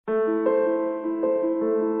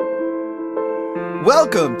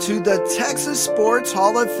Welcome to the Texas Sports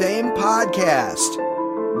Hall of Fame podcast,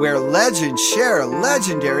 where legends share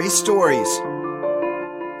legendary stories.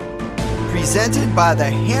 Presented by the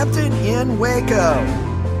Hampton Inn Waco.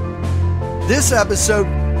 This episode,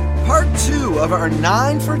 part 2 of our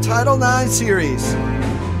 9 for Title IX series,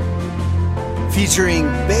 featuring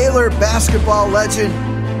Baylor basketball legend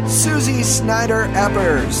Suzie Snider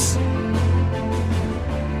Eppers.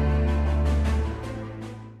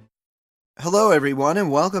 Hello, everyone,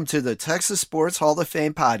 and welcome to the Texas Sports Hall of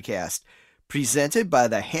Fame podcast, presented by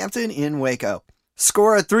the Hampton Inn Waco.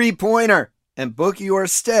 Score a three-pointer and book your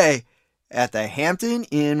stay at the Hampton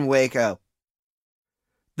Inn Waco.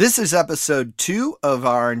 This is episode 2 of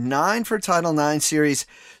our 9 for Title IX series,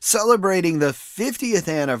 celebrating the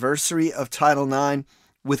 50th anniversary of Title IX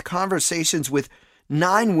with conversations with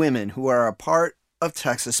 9 women who are a part of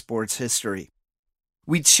Texas sports history.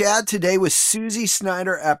 We chat today with Suzie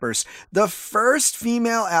Snider Eppers, the first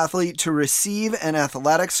female athlete to receive an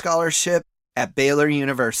athletic scholarship at Baylor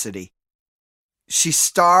University. She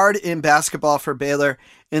starred in basketball for Baylor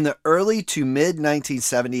in the early to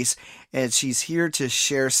mid-1970s, and she's here to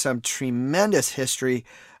share some tremendous history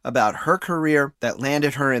about her career that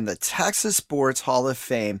landed her in the Texas Sports Hall of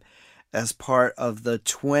Fame as part of the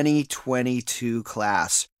 2022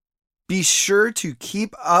 class. Be sure to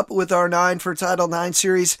keep up with our 9 for Title IX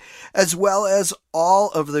series, as well as all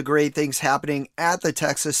of the great things happening at the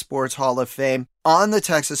Texas Sports Hall of Fame on the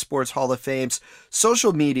Texas Sports Hall of Fame's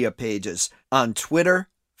social media pages on Twitter,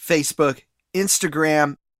 Facebook,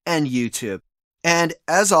 Instagram, and YouTube. And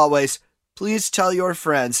as always, please tell your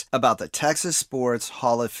friends about the Texas Sports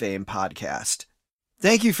Hall of Fame podcast.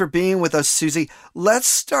 Thank you for being with us, Suzie. Let's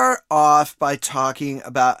start off by talking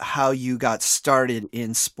about how you got started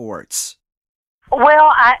in sports.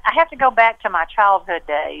 Well, I have to go back to my childhood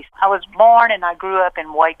days. I was born and I grew up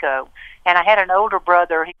in Waco, and I had an older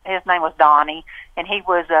brother. His name was Donnie, and he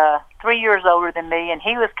was 3 years older than me, and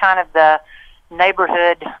he was kind of the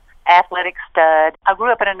neighborhood athletic stud. I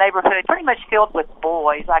grew up in a neighborhood pretty much filled with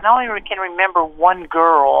boys. I only can remember one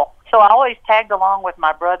girl. So I always tagged along with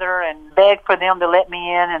my brother and begged for them to let me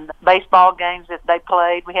in and the baseball games that they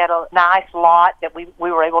played. We had a nice lot that we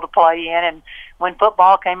were able to play in, and when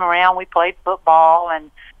football came around, we played football, and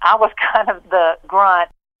I was kind of the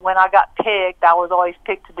grunt. When I got picked, I was always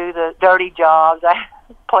picked to do the dirty jobs. I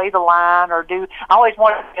play the line I always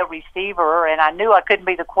wanted to be a receiver, and I knew I couldn't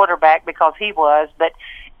be the quarterback because he was. But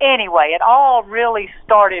anyway, it all really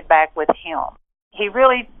started back with him. He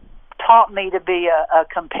really taught me to be a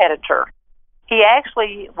competitor. He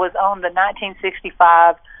actually was on the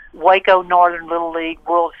 1965 Waco Northern Little League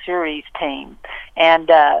World Series team, and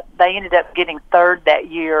they ended up getting third that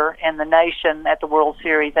year in the nation at the World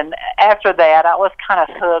Series. And after that, I was kind of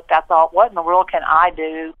hooked. I thought, what in the world can I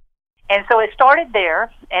do? And so it started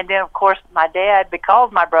there, and then, of course, my dad,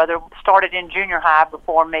 because my brother started in junior high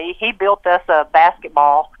before me, he built us a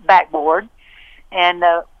basketball backboard and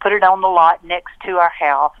put it on the lot next to our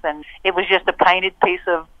house. And it was just a painted piece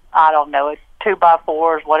of, I don't know, it's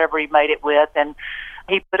 2x4s, whatever he made it with. And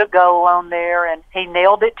he put a goal on there, and he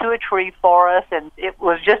nailed it to a tree for us. And it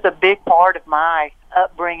was just a big part of my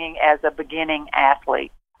upbringing as a beginning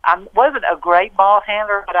athlete. I wasn't a great ball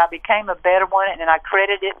handler, but I became a better one, and I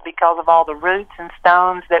credit it because of all the roots and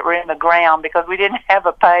stones that were in the ground, because we didn't have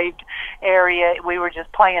a paved area. We were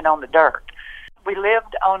just playing on the dirt. We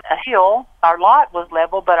lived on a hill. Our lot was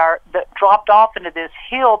level, but that dropped off into this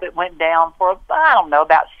hill that went down for, I don't know,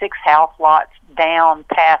 about 6 house lots down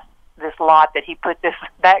past this lot that he put this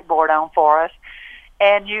backboard on for us.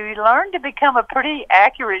 And you learned to become a pretty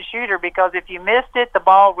accurate shooter, because if you missed it, the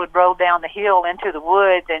ball would roll down the hill into the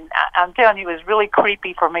woods. And I'm telling you, it was really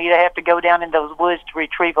creepy for me to have to go down in those woods to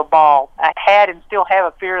retrieve a ball. I had and still have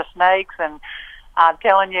a fear of snakes, and I'm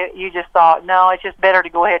telling you, you just thought, no, it's just better to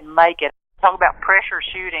go ahead and make it. Talk about pressure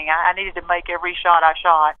shooting. I needed to make every shot I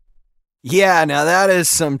shot. Yeah, now that is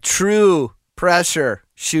some true pressure,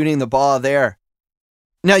 shooting the ball there.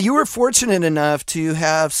 Now, you were fortunate enough to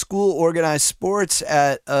have school-organized sports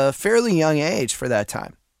at a fairly young age for that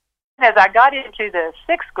time. As I got into the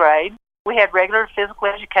 6th grade, we had regular physical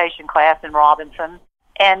education class in Robinson,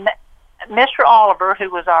 and Mr. Oliver, who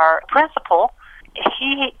was our principal,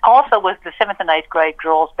 he also was the 7th and 8th grade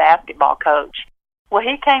girls basketball coach. Well,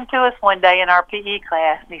 he came to us one day in our PE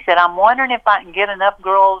class, and he said, I'm wondering if I can get enough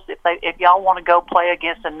girls if y'all want to go play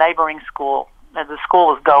against a neighboring school. The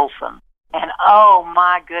school was Golson. And oh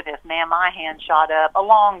my goodness, man, my hand shot up,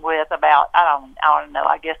 along with about, I don't know,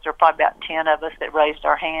 I guess there were probably about 10 of us that raised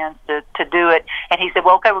our hands to do it. And he said,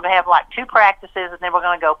 well, okay, we're going to have like 2 practices, and then we're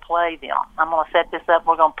going to go play them. I'm going to set this up,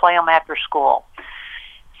 we're going to play them after school.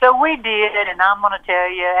 So we did, and I'm going to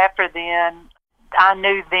tell you, after then, I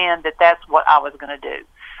knew then that that's what I was going to do.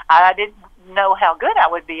 I didn't know how good I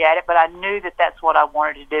would be at it, but I knew that that's what I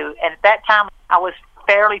wanted to do. And at that time, I was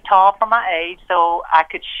fairly tall for my age, so I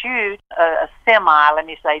could shoot a semi, let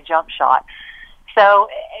me say, jump shot. So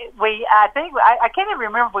I can't even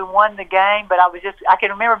remember if we won the game, but I can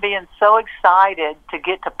remember being so excited to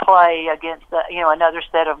get to play against another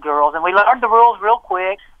set of girls. And we learned the rules real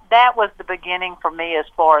quick. That was the beginning for me as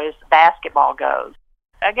far as basketball goes.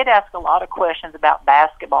 I get asked a lot of questions about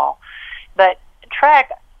basketball, but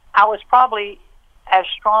track, I was probably as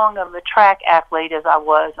strong of a track athlete as I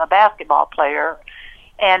was a basketball player,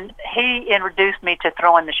 and he introduced me to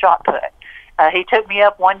throwing the shot put. He took me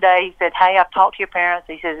up one day. He said, "Hey, I've talked to your parents."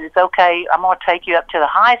 He says, "It's okay. I'm going to take you up to the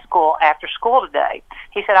high school after school today."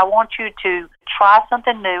 He said, "I want you to try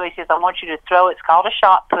something new." He says, "I want you to throw. It's called a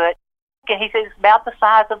shot put." And he says, "It's about the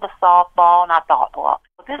size of a softball." And I thought, well,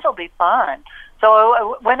 this will be fun. So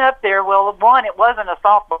I went up there. Well, one, it wasn't a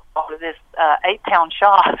softball. It was this 8-pound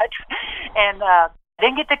shot. And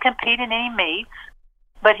didn't get to compete in any meets.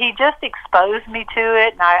 But he just exposed me to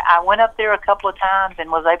it, and I went up there a couple of times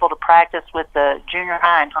and was able to practice with the junior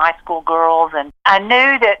high and high school girls. And I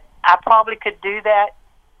knew that I probably could do that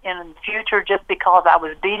in the future just because I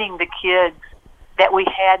was beating the kids that we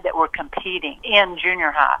had that were competing in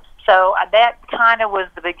junior high. So that kind of was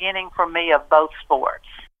the beginning for me of both sports.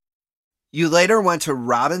 You later went to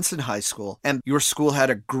Robinson High School, and your school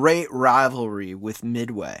had a great rivalry with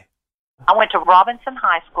Midway. I went to Robinson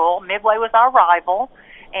High School. Midway was our rival.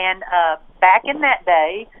 And back in that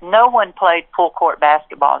day, no one played full-court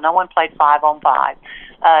basketball. No one played 5-on-5.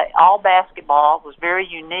 All basketball was very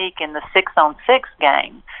unique in the 6-on-6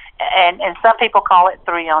 game. And some people call it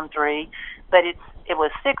 3-on-3, but it was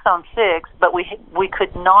 6-on-6, but we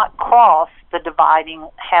could not cross the dividing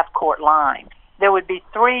half-court line. There would be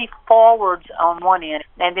 3 forwards on one end,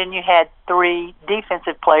 and then you had 3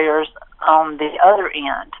 defensive players on the other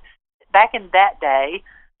end. Back in that day,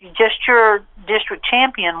 just your district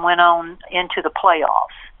champion went on into the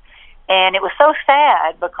playoffs. And it was so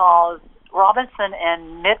sad because Robinson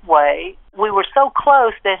and Midway, we were so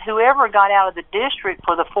close that whoever got out of the district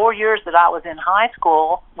for the 4 years that I was in high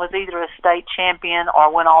school was either a state champion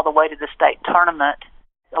or went all the way to the state tournament.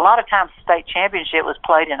 A lot of times the state championship was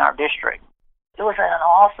played in our district. It was an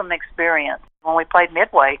awesome experience. When we played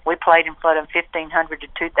Midway, we played in front of 1,500 to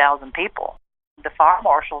 2,000 people. The fire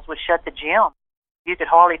marshals would shut the gym. You could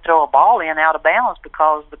hardly throw a ball in out of bounds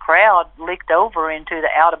because the crowd leaked over into the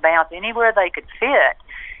out of bounds anywhere they could fit.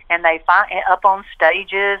 And they up on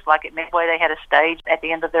stages, like at Midway, they had a stage at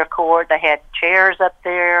the end of their court. They had chairs up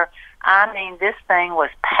there. I mean, this thing was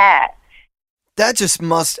packed. That just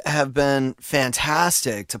must have been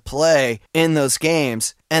fantastic to play in those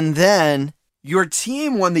games. And then your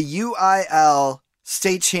team won the UIL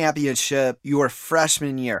state championship your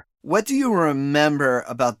freshman year. What do you remember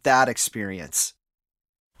about that experience?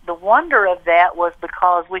 The wonder of that was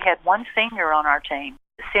because we had one senior on our team,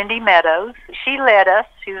 Cindy Meadows. She led us.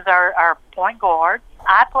 She was our point guard.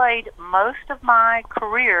 I played most of my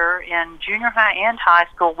career in junior high and high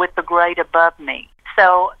school with the grade above me.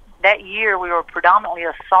 So that year we were predominantly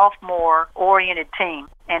a sophomore-oriented team,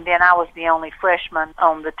 and then I was the only freshman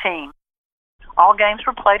on the team. All games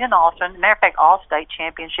were played in Austin. As a matter of fact, all state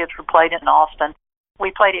championships were played in Austin. We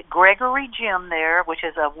played at Gregory Gym there, which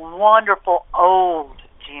is a wonderful old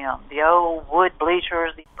gym. The old wood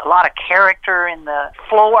bleachers, a lot of character in the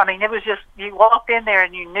floor. I mean, it was just, you walked in there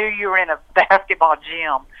and you knew you were in a basketball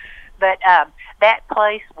gym. But that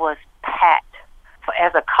place was packed.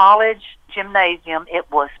 As a college gymnasium, it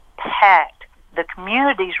was packed. The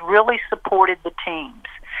communities really supported the teams.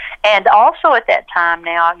 And also at that time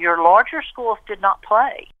now, your larger schools did not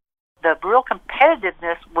play. The real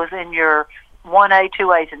competitiveness was in your 1A,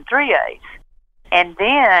 2As, and 3As. And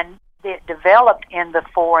then it developed in the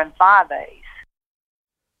 4 and 5As.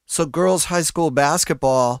 So girls' high school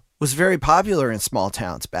basketball was very popular in small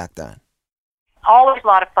towns back then. Always a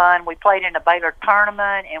lot of fun. We played in a Baylor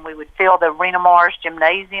tournament, and we would fill the Rena Mars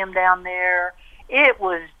gymnasium down there. It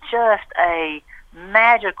was just a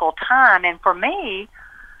magical time. And for me,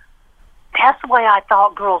 that's the way I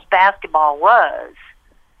thought girls' basketball was.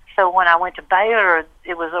 So when I went to Baylor,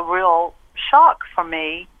 it was a real shock for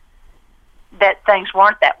me that things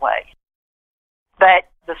weren't that way. But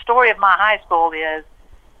the story of my high school is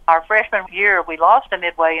our freshman year, we lost to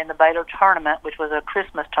Midway in the Baylor tournament, which was a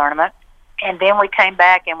Christmas tournament. And then we came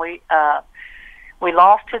back and we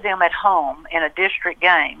lost to them at home in a district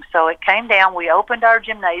game. So it came down, we opened our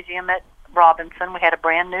gymnasium at Robinson. We had a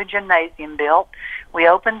brand new gymnasium built. We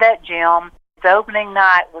opened that gym. The opening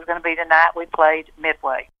night was going to be the night we played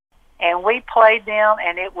Midway. And we played them,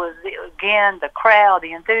 and it was, again, the crowd,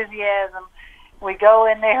 the enthusiasm. We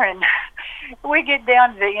go in there, and we get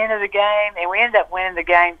down to the end of the game, and we ended up winning the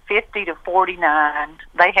game 50-49.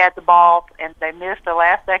 They had the ball, and they missed the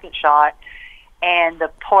last-second shot, and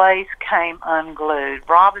the place came unglued.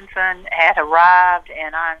 Robinson had arrived,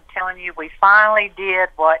 and I'm telling you, we finally did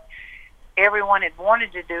what everyone had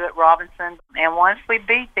wanted to do at Robinson. And once we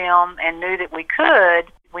beat them and knew that we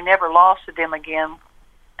could, we never lost to them again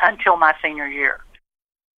until my senior year.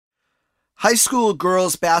 High school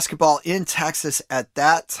girls basketball in Texas at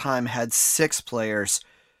that time had 6 players,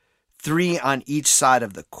 3 on each side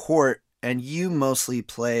of the court, and you mostly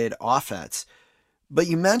played offense. But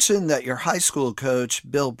you mentioned that your high school coach,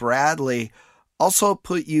 Bill Bradley, also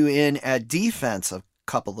put you in at defense a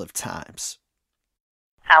couple of times.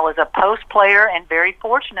 I was a post player and very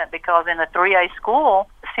fortunate because in a 3A school,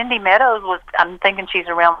 Cindy Meadows was, I'm thinking she's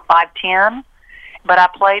around 5'10", but I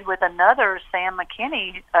played with another, Sam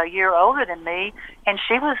McKinney, a year older than me, and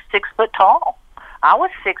she was 6 foot tall. I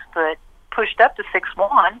was 6 foot, pushed up to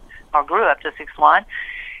 6'1", or grew up to 6'1".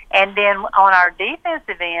 And then on our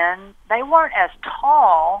defensive end, they weren't as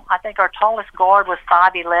tall. I think our tallest guard was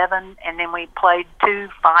 5'11", and then we played 2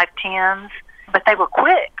 5'10s, but they were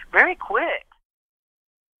quick, very quick.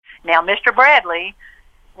 Now, Mr. Bradley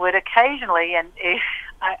would occasionally, and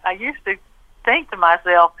I used to think to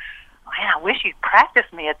myself, man, I wish you'd practice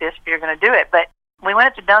me at this if you're going to do it. But we went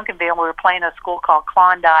up to Duncanville. We were playing a school called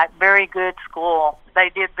Klondike, very good school.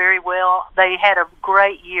 They did very well. They had a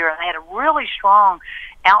great year, and they had a really strong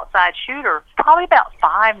outside shooter, probably about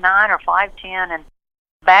 5'9" or 5'10", and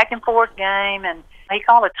back and forth game. And he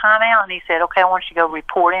called a timeout, and he said, okay, I want you to go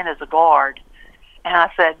report in as a guard. And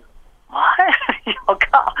I said, what?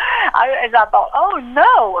 I thought, oh,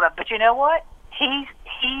 no. But you know what? He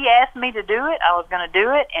asked me to do it. I was going to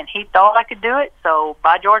do it, and he thought I could do it. So,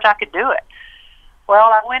 by George, I could do it. Well,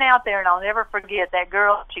 I went out there, and I'll never forget that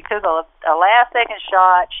girl. She took a last-second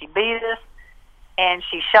shot. She beat us, and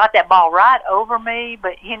she shot that ball right over me.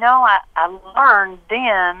 But, you know, I learned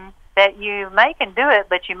then that you can do it,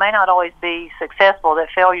 but you may not always be successful, that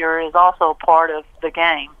failure is also part of the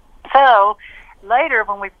game. So, later,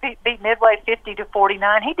 when we beat Midway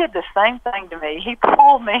 50-49, he did the same thing to me. He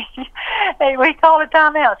pulled me. We called a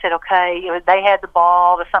timeout and said, okay, they had the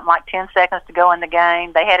ball. There's something like 10 seconds to go in the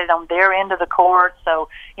game. They had it on their end of the court, so,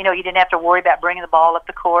 you know, you didn't have to worry about bringing the ball up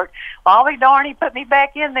the court. Well, I'll be darned, he put me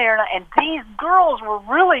back in there, and these girls were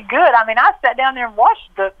really good. I mean, I sat down there and watched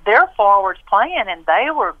their forwards playing, and they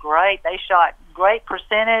were great. They shot great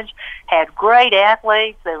percentage, had great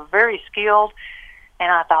athletes. They were very skilled.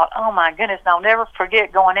 And I thought, oh, my goodness, and I'll never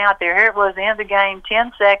forget going out there. Here it was, the end of the game,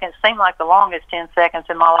 10 seconds. Seemed like the longest 10 seconds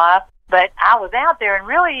in my life. But I was out there, and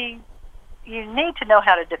really, you need to know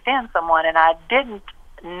how to defend someone, and I didn't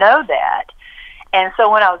know that. And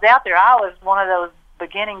so when I was out there, I was one of those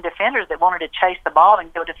beginning defenders that wanted to chase the ball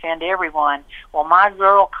and go defend everyone. Well, my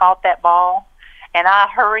girl caught that ball, and I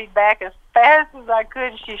hurried back as fast as I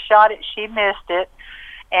could. She shot it. She missed it.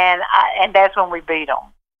 And that's when we beat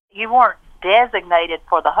them. You weren't designated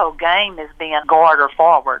for the whole game as being guard or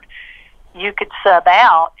forward. You could sub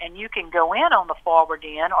out, and you can go in on the forward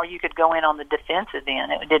end, or you could go in on the defensive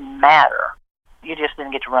end. It didn't matter. You just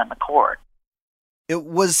didn't get to run the court. It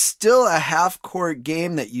was still a half-court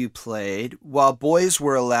game that you played, while boys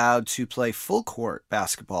were allowed to play full-court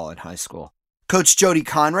basketball in high school. Coach Jody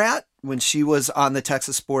Conrad, when she was on the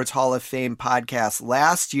Texas Sports Hall of Fame podcast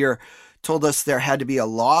last year, told us there had to be a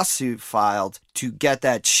lawsuit filed to get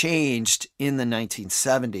that changed in the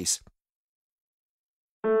 1970s.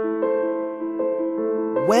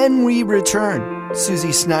 When we return,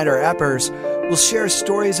 Suzie Snider Eppers will share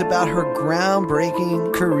stories about her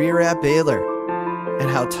groundbreaking career at Baylor and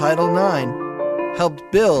how Title IX helped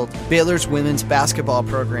build Baylor's women's basketball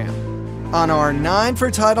program on our 9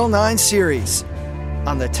 for Title IX series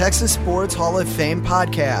on the Texas Sports Hall of Fame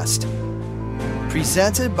podcast.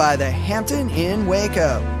 Presented by the Hampton Inn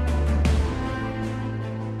Waco.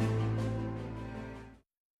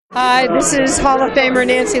 Hi, this is Hall of Famer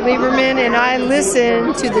Nancy Lieberman, and I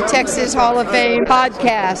listen to the Texas Hall of Fame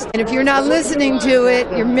podcast. And if you're not listening to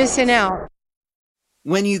it, you're missing out.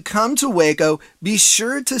 When you come to Waco, be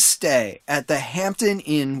sure to stay at the Hampton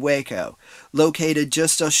Inn Waco, located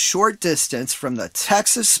just a short distance from the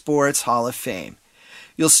Texas Sports Hall of Fame.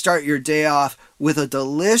 You'll start your day off with a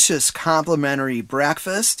delicious complimentary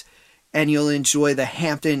breakfast, and you'll enjoy the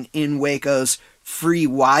Hampton Inn Waco's free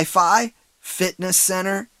Wi-Fi, fitness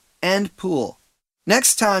center, and pool.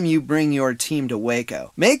 Next time you bring your team to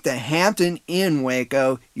Waco, make the Hampton Inn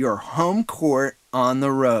Waco your home court on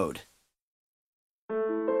the road.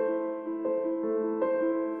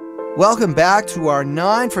 Welcome back to our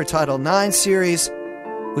 9 for Title IX series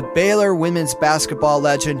with Baylor women's basketball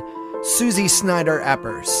legend Suzie Snider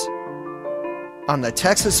Eppers on the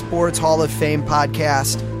Texas Sports Hall of Fame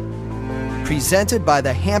podcast, presented by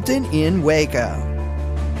the Hampton Inn Waco.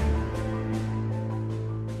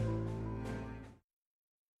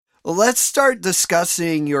 Let's start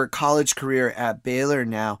discussing your college career at Baylor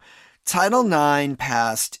now. Title IX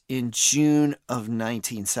passed in June of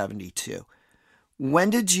 1972.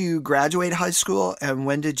 When did you graduate high school, and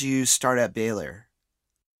when did you start at Baylor?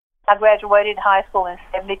 I graduated high school in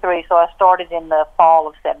 73, so I started in the fall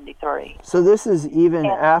of 73. So this is even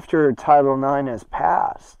after Title IX has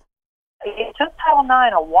passed. It took Title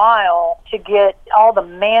IX a while to get all the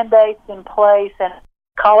mandates in place, and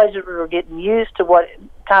colleges were getting used to what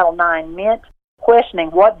Title IX meant,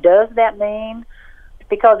 questioning what does that mean,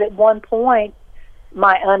 because at one point,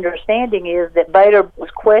 my understanding is that Baylor was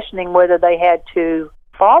questioning whether they had to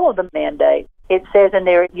follow the mandate. It says in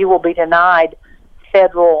there, you will be denied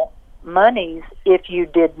federal monies if you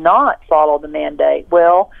did not follow the mandate.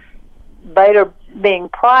 Well, Baylor, being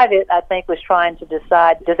private, I think was trying to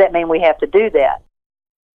decide, does that mean we have to do that?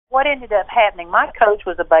 What ended up happening, my coach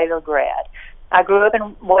was a Baylor grad. I grew up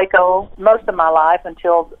in Waco most of my life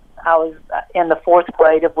until I was in the 4th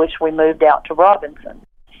grade, of which we moved out to Robinson.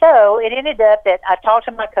 So it ended up that I talked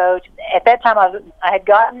to my coach. At that time, I had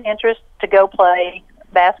gotten interest to go play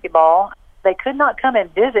basketball. They could not come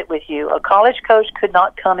and visit with you. A college coach could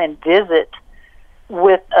not come and visit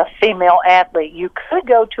with a female athlete. You could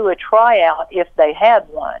go to a tryout if they had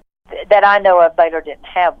one. That I know of, Baylor didn't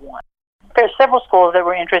have one. There's several schools that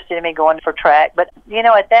were interested in me going for track, but,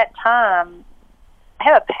 at that time, I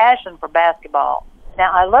have a passion for basketball.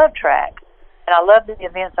 Now, I love track, and I loved the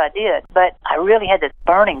events I did, but I really had this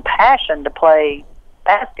burning passion to play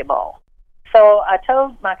basketball. So I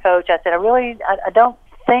told my coach, I said, I don't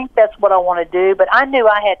think that's what I want to do, but I knew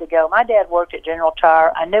I had to go. My dad worked at General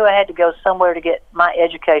Tire. I knew I had to go somewhere to get my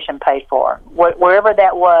education paid for. Wherever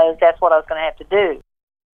that was, that's what I was going to have to do.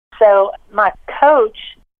 So my coach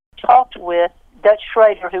talked with Dutch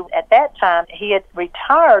Schrader, who at that time, he had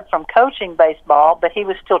retired from coaching baseball, but he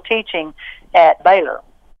was still teaching at Baylor.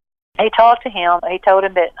 He talked to him. He told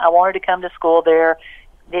him that I wanted to come to school there.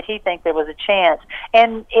 Did he think there was a chance?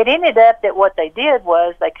 And it ended up that what they did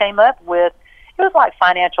was they came up with, it was like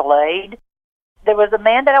financial aid. There was a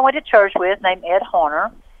man that I went to church with named Ed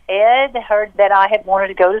Horner. Ed heard that I had wanted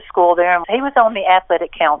to go to school there. He was on the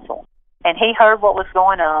athletic council, and he heard what was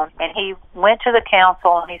going on, and he went to the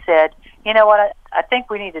council, and he said, you know what, I think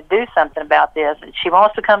we need to do something about this. She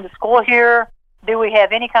wants to come to school here. Do we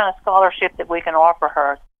have any kind of scholarship that we can offer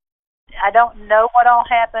her? I don't know what all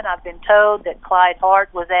happened. I've been told that Clyde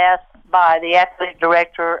Hart was asked by the athletic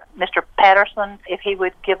director, Mr. Patterson, if he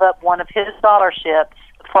would give up one of his scholarships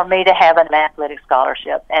for me to have an athletic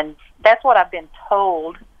scholarship. And that's what I've been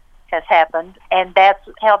told has happened, and that's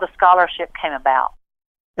how the scholarship came about.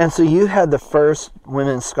 And so you had the first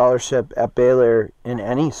women's scholarship at Baylor in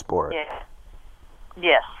any sport?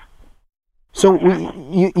 Yes. So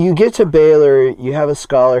you get to Baylor, you have a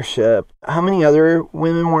scholarship. How many other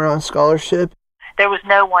women were on scholarship? There was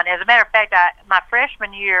no one. As a matter of fact, my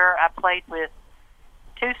freshman year, I played with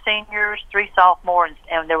 2 seniors, 3 sophomores,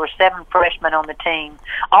 and there were 7 freshmen on the team.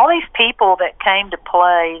 All these people that came to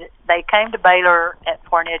play, they came to Baylor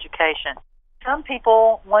for an education. Some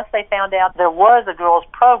people, once they found out there was a girls'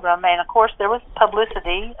 program, and of course there was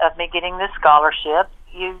publicity of me getting this scholarship,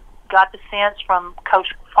 you got the sense from Coach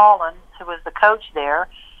Fallon, who was the coach there,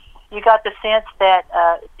 you got the sense that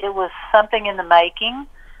it was something in the making,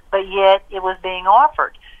 but yet it was being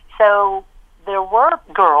offered. So there were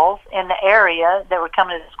girls in the area that were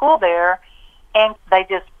coming to school there, and they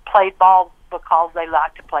just played ball because they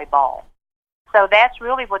liked to play ball. So that's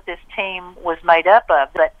really what this team was made up of.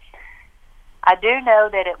 But I do know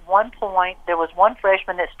that at one point there was one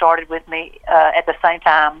freshman that started with me at the same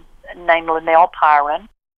time named Linnell Pyron,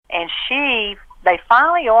 and they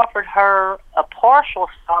finally offered her a partial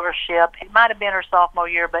scholarship. It might have been her sophomore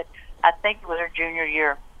year, but I think it was her junior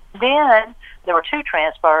year. Then there were 2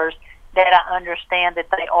 transfers that I understand that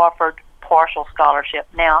they offered partial scholarship.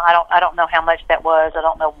 Now, I don't know how much that was. I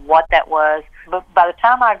don't know what that was. But by the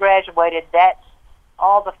time I graduated, that's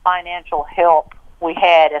all the financial help we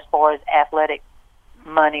had as far as athletic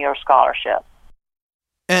money or scholarship.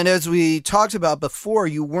 And as we talked about before,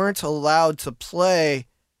 you weren't allowed to play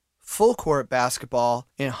full court basketball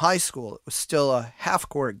in high school. It was still a half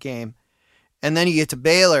court game. And then you get to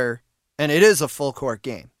Baylor, and it is a full court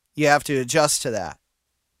game. You have to adjust to that.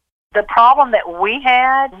 The problem that we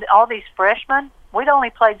had, all these freshmen, we'd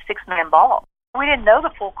only played 6-man ball. We didn't know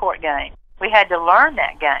the full court game. We had to learn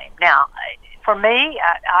that game. Now, for me,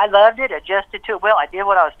 I loved it, adjusted to it well. I did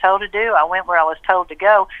what I was told to do. I went where I was told to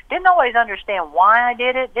go. Didn't always understand why I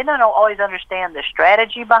did it. Didn't always understand the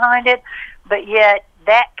strategy behind it. But yet,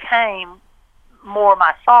 that came more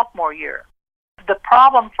my sophomore year. The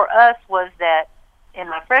problem for us was that in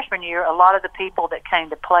my freshman year, a lot of the people that came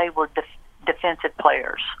to play were defensive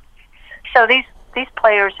players. So these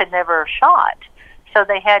players had never shot, so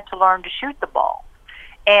they had to learn to shoot the ball.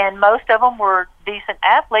 And most of them were decent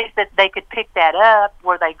athletes that they could pick that up.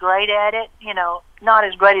 Were they great at it? Not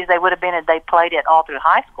as great as they would have been if they played it all through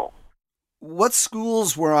high school. What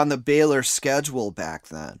schools were on the Baylor schedule back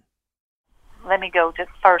then? Let me go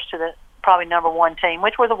first to the probably number one team,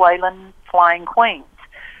 which were the Wayland Flying Queens.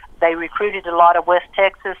 They recruited a lot of West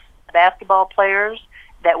Texas basketball players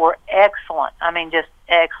that were excellent. I mean, just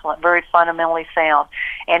excellent, very fundamentally sound.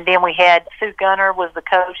 And then we had Sue Gunner was the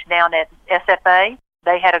coach down at SFA.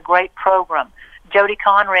 They had a great program. Jody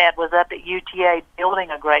Conrad was up at UTA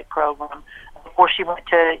building a great program before she went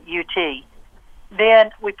to UT.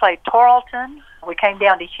 Then we played Tarleton. We came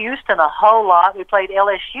down to Houston a whole lot. We played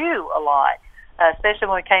LSU a lot, especially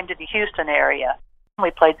when we came to the Houston area.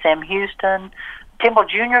 We played Sam Houston. Temple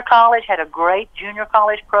Junior College had a great junior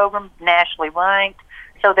college program, nationally ranked,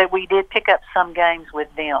 so that we did pick up some games with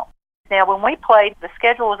them. Now, when we played, the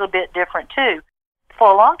schedule was a bit different, too.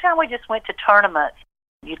 For a long time, we just went to tournaments.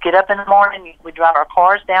 You'd get up in the morning, we'd drive our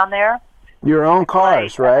cars down there. Your own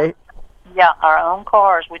cars, right? Yeah, our own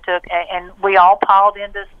cars. We took, and we all piled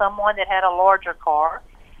into someone that had a larger car.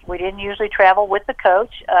 We didn't usually travel with the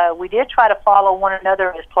coach. We did try to follow one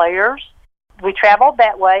another as players. We traveled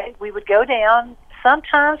that way. We would go down.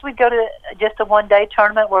 Sometimes we'd go to just a one-day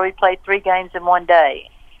tournament where we played 3 games in one day.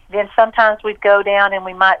 Then sometimes we'd go down and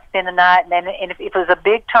we might spend the night. And if it was a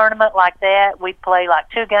big tournament like that, we'd play like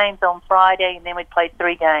 2 games on Friday, and then we'd play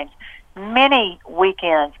 3 games. Many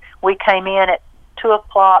weekends, we came in at 2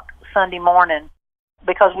 o'clock Sunday morning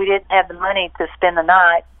because we didn't have the money to spend the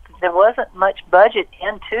night. There wasn't much budget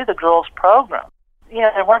into the girls' program.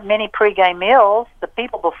 There weren't many pregame meals. The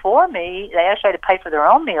people before me, they actually had to pay for their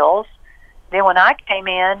own meals. Then when I came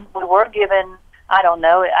in, we were given, I don't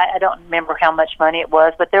know, I don't remember how much money it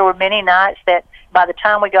was, but there were many nights that by the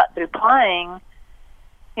time we got through playing,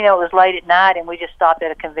 it was late at night and we just stopped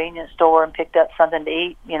at a convenience store and picked up something to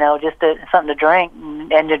eat, something to drink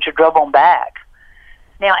and just drove on back.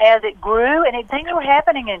 Now, as it grew, and things were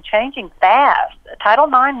happening and changing fast, Title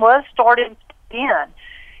IX was starting in,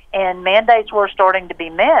 and mandates were starting to be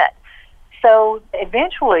met. So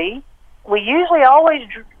eventually, we usually always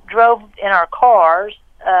drove in our cars.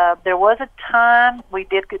 There was a time we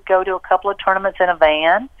did go to a couple of tournaments in a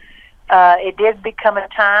van. It did become a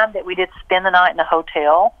time that we did spend the night in a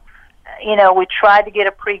hotel. We tried to get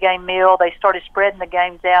a pregame meal. They started spreading the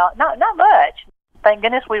games out. Not much. Thank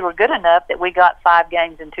goodness we were good enough that we got 5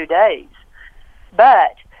 games in 2 days.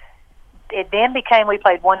 But it then became we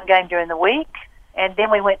played 1 game during the week, and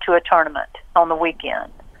then we went to a tournament on the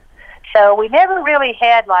weekend. So we never really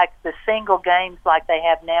had like the single games like they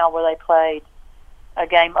have now where they played a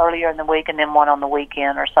game earlier in the week and then one on the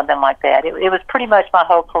weekend or something like that. It was pretty much my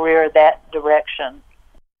whole career that direction.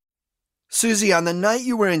 Suzie, on the night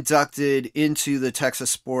you were inducted into the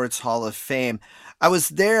Texas Sports Hall of Fame, I was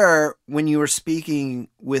there when you were speaking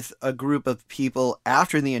with a group of people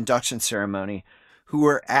after the induction ceremony who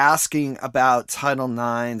were asking about Title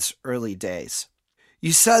IX's early days.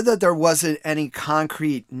 You said that there wasn't any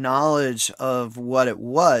concrete knowledge of what it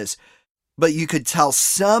was, but you could tell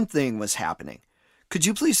something was happening. Could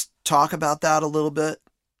you please talk about that a little bit?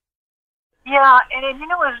 Yeah, and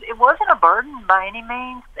it wasn't a burden by any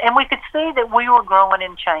means, and we could see that we were growing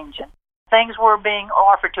and changing. Things were being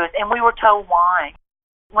offered to us, and we were told why.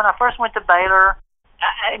 When I first went to Baylor,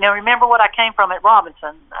 now remember what I came from at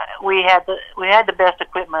Robinson. We had the best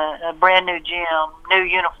equipment, a brand new gym, new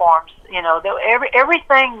uniforms.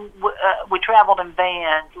 Everything. We traveled in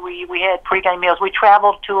vans. We had pregame meals. We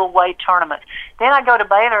traveled to away tournaments. Then I go to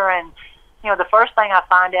Baylor, and the first thing I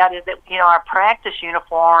find out is that our practice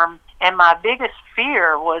uniform. And my biggest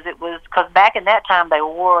fear was because back in that time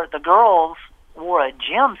the girls wore a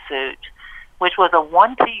gym suit, which was a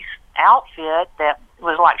one-piece outfit that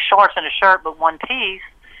was like shorts and a shirt but one piece,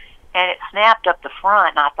 and it snapped up the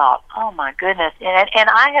front. And I thought, oh my goodness! And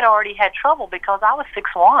I had already had trouble because I was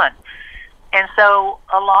 6'1", and so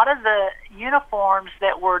a lot of the uniforms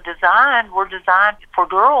that were designed for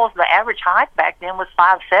girls. The average height back then was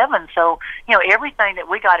 5'7". So everything that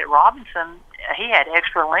we got at Robinson. He had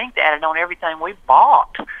extra length added on everything we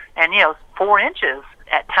bought, and 4 inches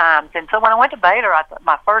at times. And so when I went to Baylor,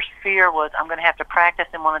 my first fear was I'm going to have to practice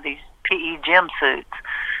in one of these PE gym suits,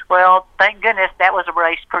 Well, thank goodness that was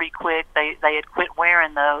erased pretty quick. They had quit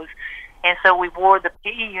wearing those. And so we wore the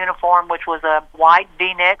PE uniform, which was a white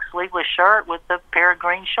V-neck sleeveless shirt with a pair of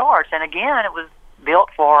green shorts. And again, it was built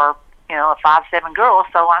for, a 5'7" girl.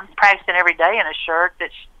 So I'm practicing every day in a shirt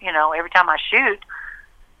that's, every time I shoot,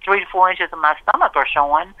 3 to 4 inches of my stomach are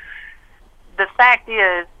showing. The fact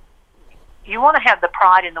is, you want to have the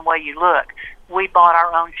pride in the way you look. We bought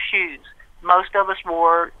our own shoes. Most of us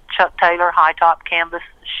wore Chuck Taylor high-top canvas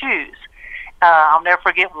shoes. I'll never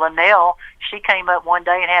forget Linnell. She came up one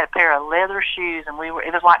day and had a pair of leather shoes, and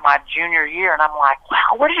it was like my junior year, and I'm like,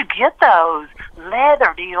 wow, where did you get those?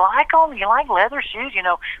 Leather. Do you like them? You like leather shoes?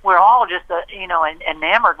 We're all just,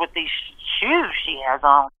 enamored with these shoes she has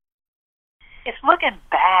on. It's looking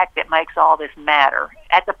back that makes all this matter.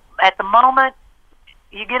 At the moment,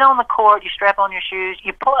 you get on the court, you strap on your shoes,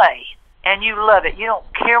 you play, and you love it. You don't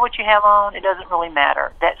care what you have on. It doesn't really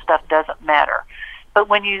matter. That stuff doesn't matter. But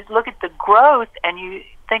when you look at the growth and you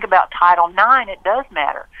think about Title IX, it does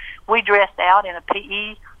matter. We dressed out in a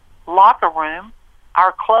PE locker room.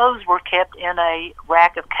 Our clothes were kept in a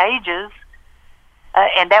rack of cages,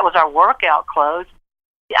 and that was our workout clothes.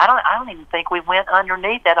 I don't even think we went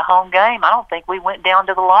underneath at a home game. I don't think we went down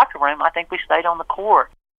to the locker room. I think we stayed on the court.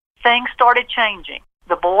 Things started changing.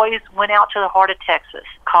 The boys went out to the heart of Texas,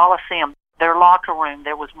 Coliseum. Their locker room,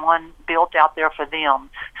 there was one built out there for them.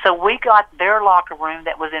 So we got their locker room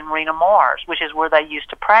that was in Rena Mars, which is where they used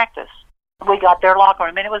to practice. We got their locker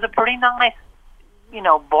room, and it was a pretty nice,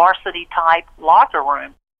 varsity-type locker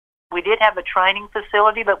room. We did have a training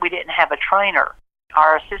facility, but we didn't have a trainer.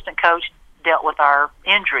 Our assistant coach dealt with our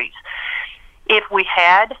injuries. If we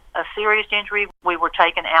had a serious injury, we were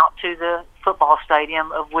taken out to the football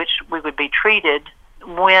stadium, of which we would be treated.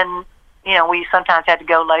 When we sometimes had to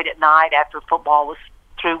go late at night after football was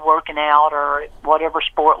through working out, or whatever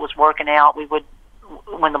sport was working out.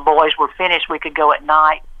 When the boys were finished, we could go at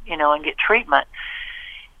night, and get treatment.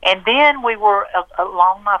 And then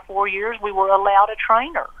along my 4 years, we were allowed a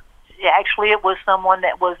trainer. Actually, it was someone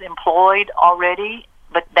that was employed already,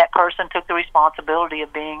 but that person took the responsibility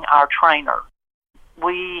of being our trainer.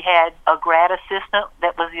 We had a grad assistant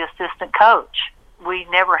that was the assistant coach. We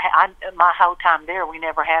never had, my whole time there, we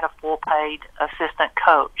never had a full-paid assistant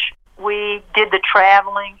coach. We did the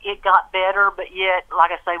traveling. It got better, but yet,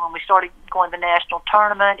 like I say, when we started going to the national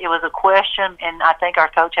tournament, it was a question, and I think our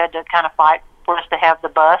coach had to kind of fight for us to have the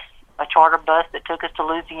bus, a charter bus that took us to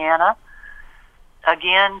Louisiana.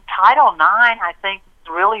 Again, Title IX, I think,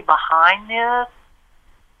 is really behind this,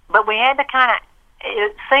 but we had to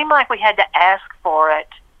it seemed like we had to ask for it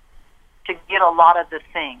to get a lot of the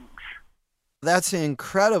things. That's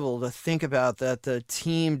incredible to think about, that the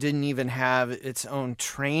team didn't even have its own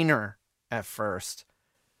trainer at first.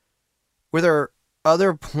 Were there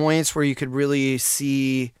other points where you could really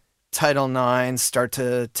see Title IX start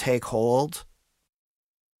to take hold?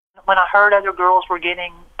 When I heard other girls were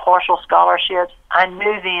getting partial scholarships, I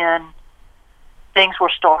knew then things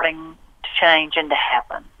were starting to change and to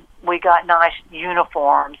happen. We got nice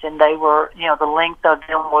uniforms, and they were, the length of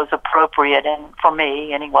them was appropriate, and for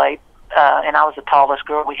me anyway, and I was the tallest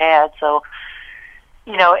girl we had. So,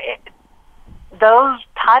 those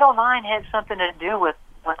Title IX had something to do with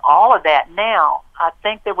all of that. Now, I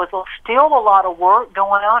think there was still a lot of work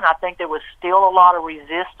going on. I think there was still a lot of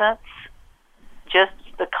resistance. Just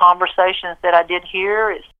the conversations that I did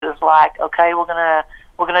hear, it was like, okay, we're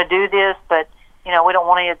gonna do this, but we don't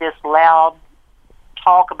want any of this loud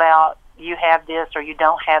talk about you have this or you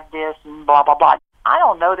don't have this and blah blah blah. I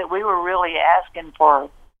don't know that we were really asking for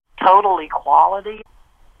total equality,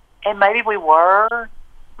 and maybe we were.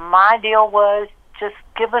 My deal was just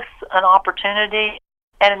give us an opportunity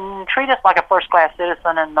and treat us like a first-class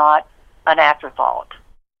citizen and not an afterthought.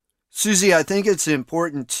 Suzie, I think it's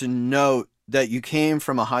important to note that you came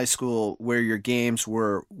from a high school where your games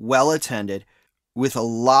were well attended, with a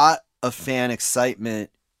lot of fan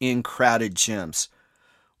excitement in crowded gyms.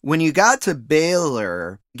 When you got to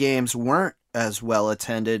Baylor, games weren't as well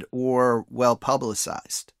attended or well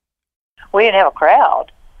publicized. We didn't have a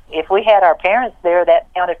crowd. If we had our parents there, that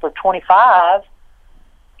counted for 25.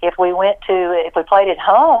 If we played at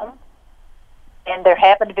home and there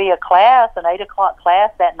happened to be a class, an 8 o'clock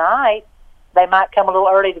class that night, they might come a little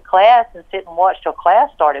early to class and sit and watch till class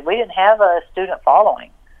started. We didn't have a student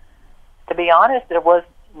following. To be honest, there was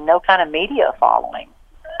no kind of media following.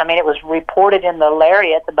 I mean, it was reported in the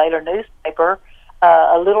Lariat, the Baylor newspaper,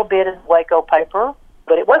 a little bit in the Waco paper,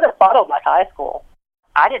 but it wasn't followed like high school.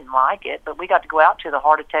 I didn't like it, but we got to go out to the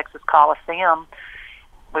heart of Texas Coliseum.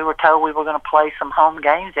 We were told we were going to play some home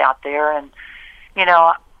games out there, and,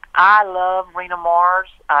 I love Rena Mars.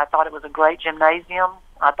 I thought it was a great gymnasium.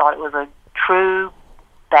 I thought it was a true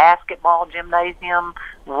basketball gymnasium,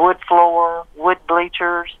 wood floor, wood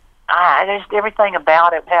bleachers. Just everything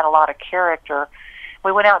about it had a lot of character.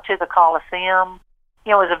 We went out to the Coliseum.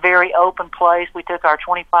 It was a very open place. We took our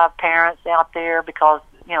 25 parents out there because,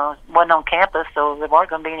 it wasn't on campus, so there weren't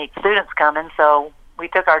going to be any students coming. So we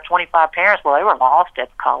took our 25 parents. Well, they were lost at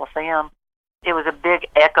the Coliseum. It was a big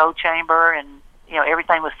echo chamber, and,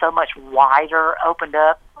 everything was so much wider, opened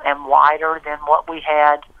up and wider than what we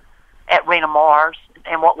had at Rena Mars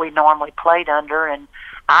and what we normally played under. And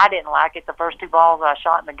I didn't like it. The first 2 balls I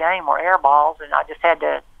shot in the game were air balls, and I just had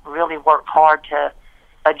to really work hard to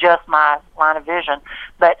adjust my line of vision.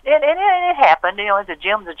 But it happened. The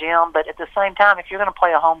gym's a gym, but at the same time, if you're going to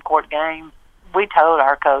play a home court game, we told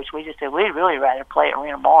our coach, we just said, we'd really rather play at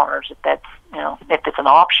Rena Mars if that's, if it's an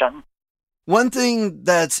option. One thing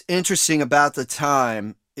that's interesting about the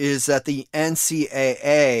time is that the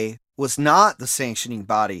NCAA was not the sanctioning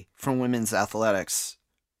body for women's athletics.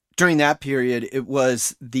 During that period, it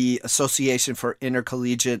was the Association for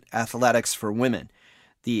Intercollegiate Athletics for Women,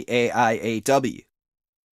 the AIAW.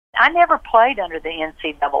 I never played under the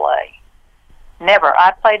NCAA. Never.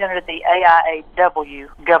 I played under the AIAW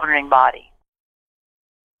governing body.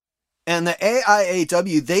 And the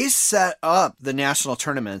AIAW, they set up the national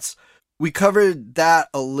tournaments. We covered that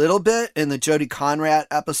a little bit in the Jody Conrad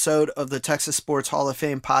episode of the Texas Sports Hall of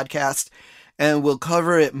Fame podcast, and we'll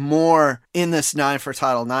cover it more in this 9 for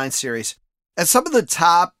Title IX series. And some of the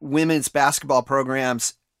top women's basketball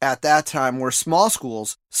programs at that time were small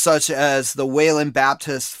schools, such as the Wayland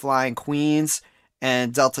Baptist Flying Queens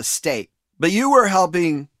and Delta State. But you were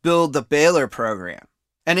helping build the Baylor program.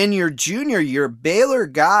 And in your junior year, Baylor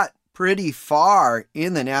got pretty far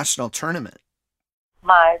in the national tournament.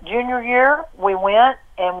 My junior year, we went,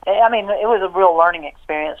 and it was a real learning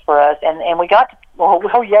experience for us. And we got to,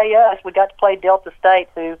 we got to play Delta State,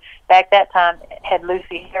 who back that time had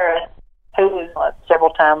Lucy Harris, who was a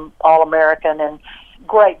several-time All-American and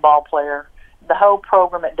great ball player. The whole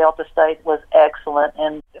program at Delta State was excellent,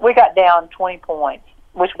 and we got down 20 points,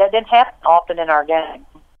 which that didn't happen often in our game.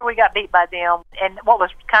 We got beat by them, and what was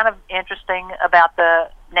kind of interesting about the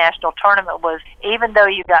national tournament was even though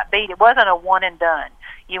you got beat, it wasn't a one and done.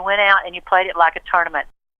 You went out and you played it like a tournament.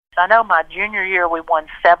 I know my junior year we won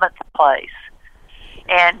 7th place,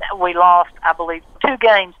 and we lost, I believe, 2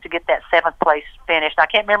 games to get that 7th place finish. I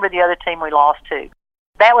can't remember the other team we lost to.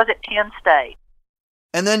 That was at Penn State.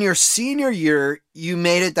 And then your senior year, you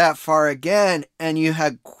made it that far again, and you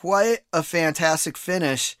had quite a fantastic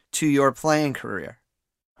finish to your playing career.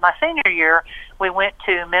 My senior year, we went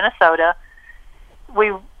to Minnesota.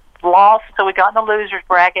 We lost, so we got in the loser's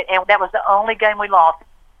bracket, and that was the only game we lost.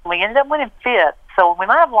 We ended up winning 5th, so we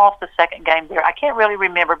might have lost the second game there. I can't really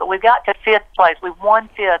remember, but we got to 5th place. We won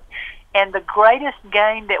 5th, and the greatest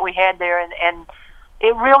game that we had there, and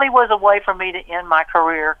it really was a way for me to end my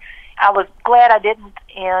career. I was glad I didn't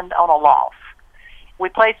end on a loss. We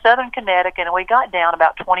played Southern Connecticut, and we got down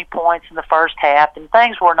about 20 points in the first half, and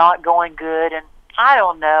things were not going good, and I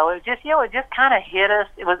don't know. It just, it just kind of hit us.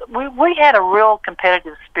 It was we had a real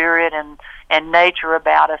competitive spirit and nature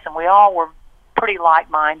about us, and we all were pretty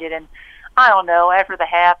like-minded. And I don't know. After the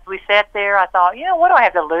half, we sat there. I thought, what do I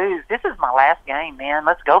have to lose? This is my last game, man.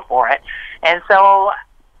 Let's go for it. And so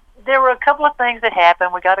there were a couple of things that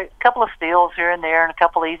happened. We got a couple of steals here and there, and a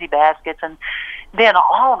couple of easy baskets, and then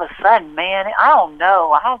all of a sudden, man, I don't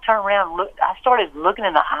know. I turned around and looked. I started looking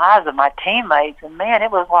in the eyes of my teammates, and man,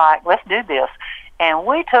 it was like, let's do this. And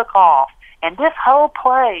we took off, and this whole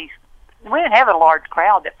place, we didn't have a large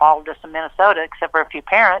crowd that followed us in Minnesota except for a few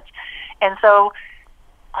parents. And so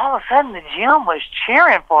all of a sudden the gym was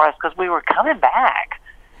cheering for us because we were coming back.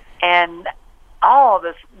 And all of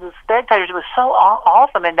the spectators, it was so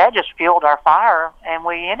awesome, and that just fueled our fire. And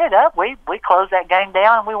we ended up, we closed that game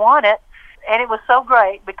down and we won it. And it was so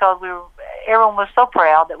great because everyone was so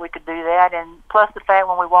proud that we could do that. And plus the fact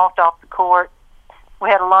when we walked off the court, we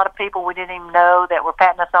had a lot of people we didn't even know that were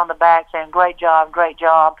patting us on the back saying, great job, great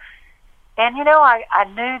job. And, I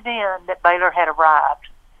knew then that Baylor had arrived.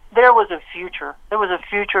 There was a future. There was a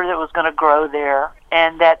future that was going to grow there,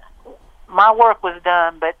 and that my work was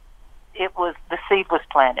done, but the seed was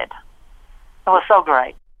planted. It was so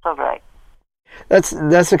great, so great. That's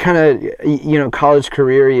the kind of, college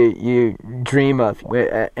career you dream of,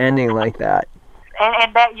 ending like that.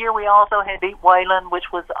 And that year we also had beat Wayland,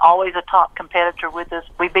 which was always a top competitor with us.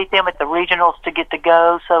 We beat them at the regionals to get to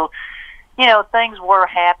go. So, things were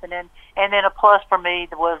happening. And then a plus for me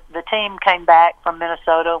was the team came back from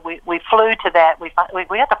Minnesota. We flew to that. We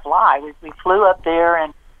had to fly. We flew up there,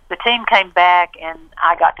 and the team came back, and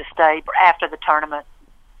I got to stay after the tournament.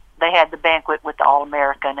 they had the banquet with the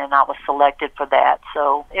All-American, and I was selected for that.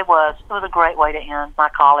 So it was a great way to end my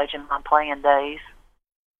college and my playing days.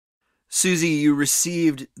 Suzie, you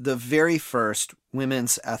received the very first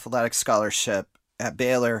women's athletic scholarship at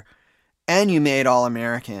Baylor, and you made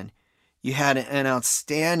All-American. You had an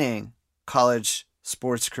outstanding college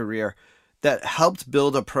sports career that helped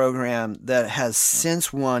build a program that has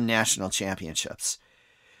since won national championships.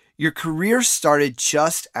 Your career started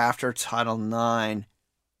just after Title IX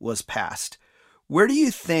was passed. Where do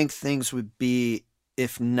you think things would be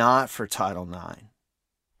if not for Title IX?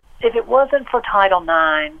 If it wasn't for Title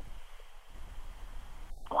IX,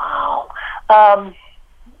 wow.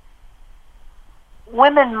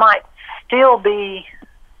 Women might still be,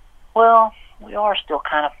 well, we are still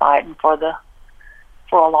kind of fighting for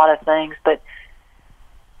a lot of things, but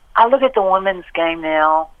I look at the women's game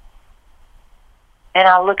now, and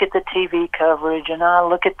I look at the TV coverage, and I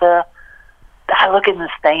look in the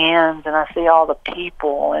stands, and I see all the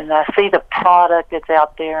people, and I see the product that's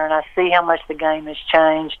out there, and I see how much the game has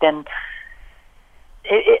changed. And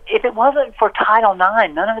if it wasn't for Title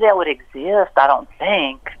IX, none of that would exist, I don't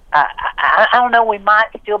think. I don't know, we might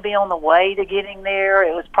still be on the way to getting there.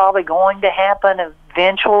 It was probably going to happen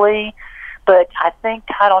eventually, but I think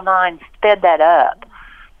Title IX sped that up.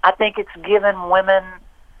 I think it's given women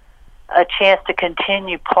a chance to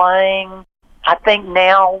continue playing. I think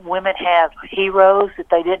now women have heroes that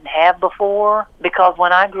they didn't have before, because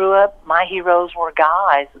when I grew up, my heroes were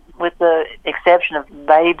guys, with the exception of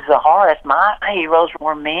Babe Zaharis. My heroes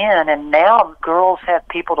were men, and now girls have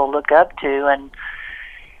people to look up to. And,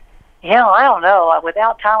 you know, I don't know.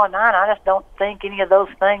 Without Title IX, I just don't think any of those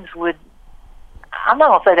things would, I'm not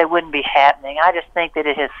going to say they wouldn't be happening. I just think that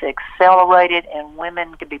it has accelerated, and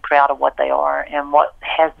women could be proud of what they are and what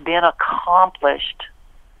has been accomplished,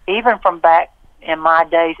 even from back in my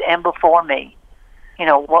days and before me. You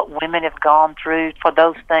know, what women have gone through for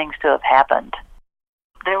those things to have happened.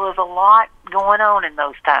 There was a lot going on in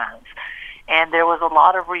those times, and there was a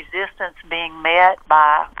lot of resistance being met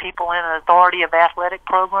by people in authority of athletic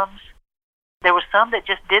programs. There were some that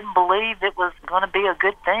just didn't believe it was going to be a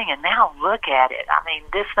good thing, and now look at it. I mean,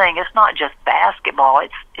 this thing, it's not just basketball,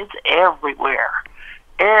 it's everywhere.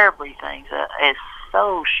 Everything is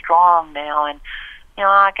so strong now, and, you know,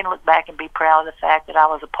 I can look back and be proud of the fact that I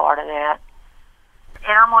was a part of that.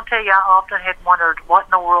 And I'm going to tell you, I often had wondered, what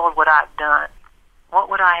in the world would I have done?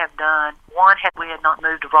 What would I have done? One, had we had not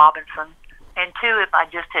moved to Robinson, and two, if I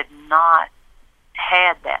just had not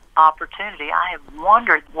had that opportunity, I have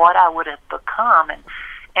wondered what I would have become.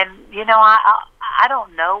 And you know, I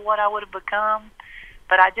don't know what I would have become,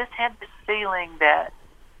 but I just had this feeling that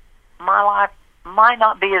my life might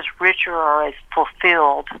not be as richer or as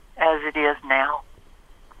fulfilled as it is now,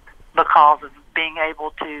 because of being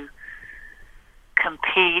able to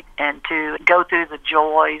compete and to go through the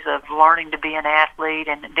joys of learning to be an athlete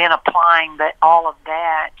and then applying all of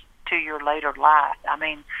that to your later life. I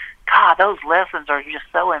mean, God, those lessons are just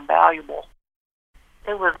so invaluable.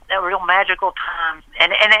 It was a real magical time.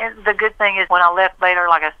 And the good thing is, when I left Baylor,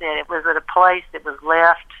 like I said, it was at a place that was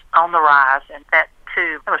left on the rise, and that,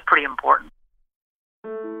 too, that was pretty important.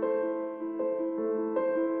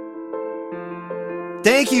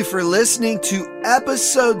 Thank you for listening to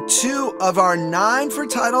episode 2 of our 9 for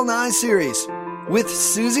Title IX series with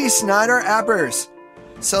Suzie Snider Eppers,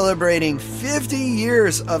 celebrating 50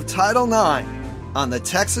 years of Title IX on the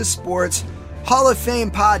Texas Sports Hall of Fame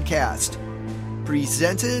podcast,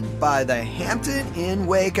 presented by the Hampton Inn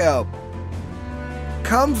Waco.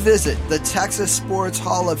 Come visit the Texas Sports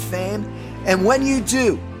Hall of Fame, and when you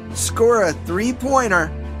do, score a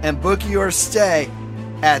 3-pointer and book your stay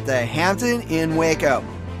at the Hampton Inn Waco.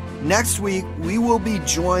 Next week, we will be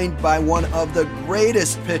joined by one of the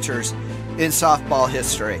greatest pitchers in softball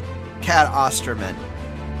history, Cat Osterman.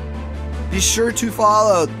 Be sure to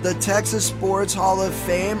follow the Texas Sports Hall of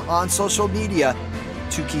Fame on social media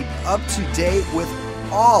to keep up to date with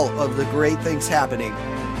all of the great things happening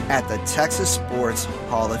at the Texas Sports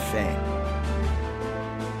Hall of Fame.